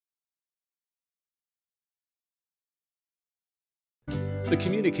The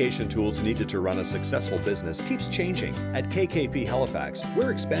communication tools needed to run a successful business keeps changing. At KKP Halifax,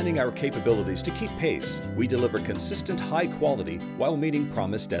 we're expanding our capabilities to keep pace. We deliver consistent high quality while meeting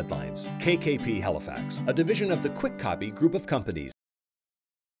promised deadlines. KKP Halifax, a division of the Quick Copy Group of companies.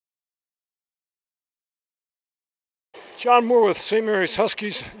 John Moore with St Marys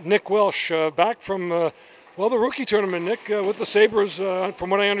Huskies. Nick Welsh, back from the rookie tournament. Nick, with the Sabres, from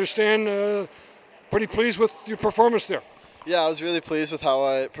what I understand, pretty pleased with your performance there. Yeah, I was really pleased with how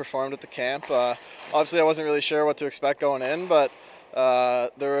I performed at the camp. Obviously, I wasn't really sure what to expect going in, but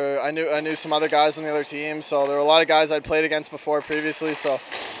I knew some other guys on the other team, so there were a lot of guys I'd played against before previously. So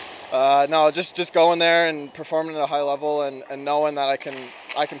no, just going there and performing at a high level and knowing that I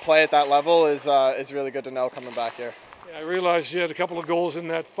can play at that level is really good to know coming back here. Yeah, I realized you had a couple of goals in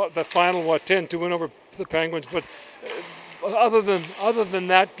that final 10 to win over the Penguins, but. Other than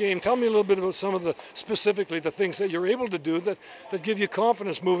that game, tell me a little bit about some of specifically the things that you're able to do that give you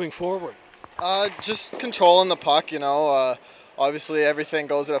confidence moving forward. Just controlling the puck, obviously everything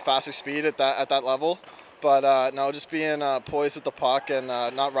goes at a faster speed at that level, but no, just being poised with the puck and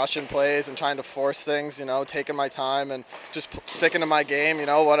not rushing plays and trying to force things, taking my time and just sticking to my game,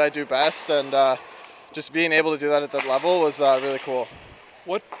 what I do best, and just being able to do that at that level was really cool.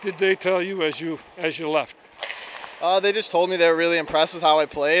 What did they tell you as you left? They just told me they were really impressed with how I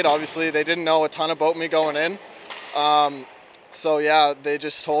played. Obviously, they didn't know a ton about me going in. So yeah, they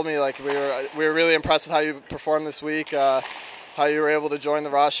just told me like we were really impressed with how you performed this week, how you were able to join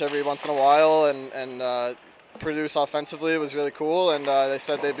the rush every once in a while and produce offensively. It was really cool, and they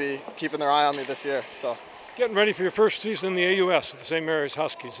said they'd be keeping their eye on me this year. So. Getting ready for your first season in the AUS with the St Marys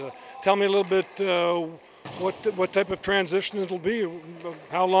Huskies. Tell me a little bit what type of transition it'll be,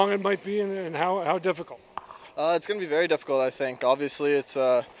 how long it might be, and how difficult. It's going to be very difficult, I think. Obviously, it's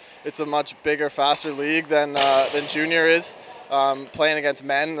a much bigger, faster league than junior is. Playing against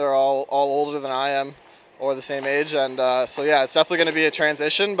men, they're all older than I am, or the same age, and so yeah, it's definitely going to be a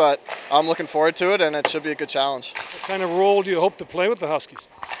transition. But I'm looking forward to it, and it should be a good challenge. What kind of role do you hope to play with the Huskies?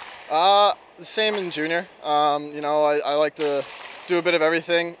 The same in junior. I like to do a bit of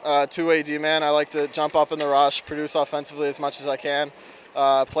everything. Two-way D-man. I like to jump up in the rush, produce offensively as much as I can,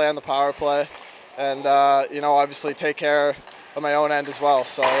 play on the power play. And, obviously take care of my own end as well.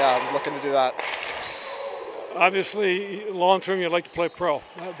 So, yeah, I'm looking to do that. Obviously, long-term, you'd like to play pro.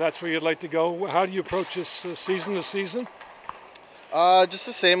 That's where you'd like to go. How do you approach this season to season? Just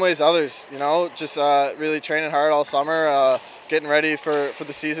the same way as others, just really training hard all summer, getting ready for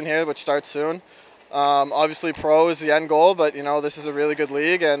the season here, which starts soon. Obviously, pro is the end goal, but, this is a really good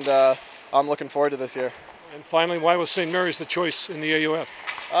league, and I'm looking forward to this year. And finally, why was St. Marys the choice in the AUF?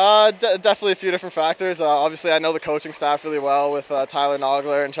 Definitely a few different factors. Obviously, I know the coaching staff really well with Tyler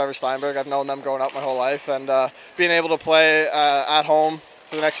Nogler and Trevor Steinberg. I've known them growing up my whole life, and being able to play at home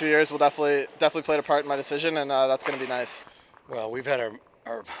for the next few years will definitely play a part in my decision, and that's going to be nice. Well, we've had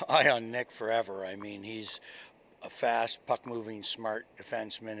our eye on Nick forever. I mean, he's a fast, puck-moving, smart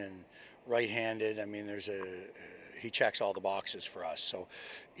defenseman and right-handed. I mean, he checks all the boxes for us. So,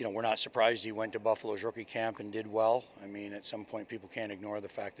 we're not surprised he went to Buffalo's rookie camp and did well. I mean, at some point, people can't ignore the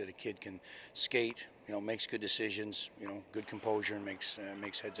fact that a kid can skate, makes good decisions, good composure, and makes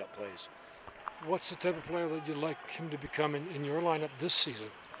heads-up plays. What's the type of player that you'd like him to become in your lineup this season?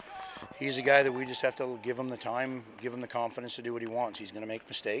 He's a guy that we just have to give him the time, give him the confidence to do what he wants. He's going to make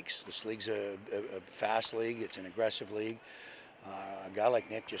mistakes. This league's a fast league. It's an aggressive league. A guy like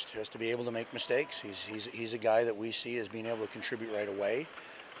Nick just has to be able to make mistakes. He's a guy that we see as being able to contribute right away.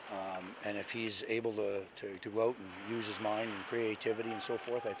 And if he's able to go out and use his mind and creativity and so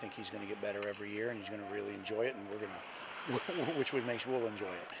forth, I think he's going to get better every year, and he's going to really enjoy it, and we'll enjoy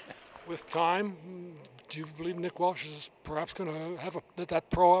it. With time, do you believe Nick Welsh is perhaps going to have that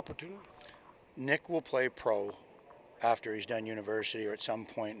pro opportunity? Nick will play pro after he's done university or at some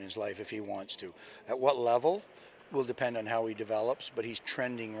point in his life if he wants to. At what level will depend on how he develops, but he's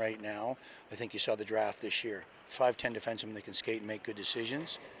trending right now. I think you saw the draft this year. 5'10" defensemen that can skate and make good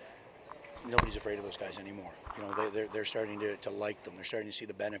decisions. Nobody's afraid of those guys anymore. They're starting to like them. They're starting to see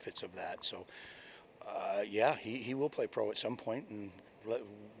the benefits of that. So, yeah, he will play pro at some point, and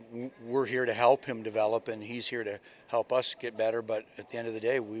we're here to help him develop, and he's here to help us get better. But at the end of the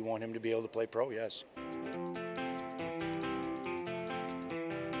day, we want him to be able to play pro, yes.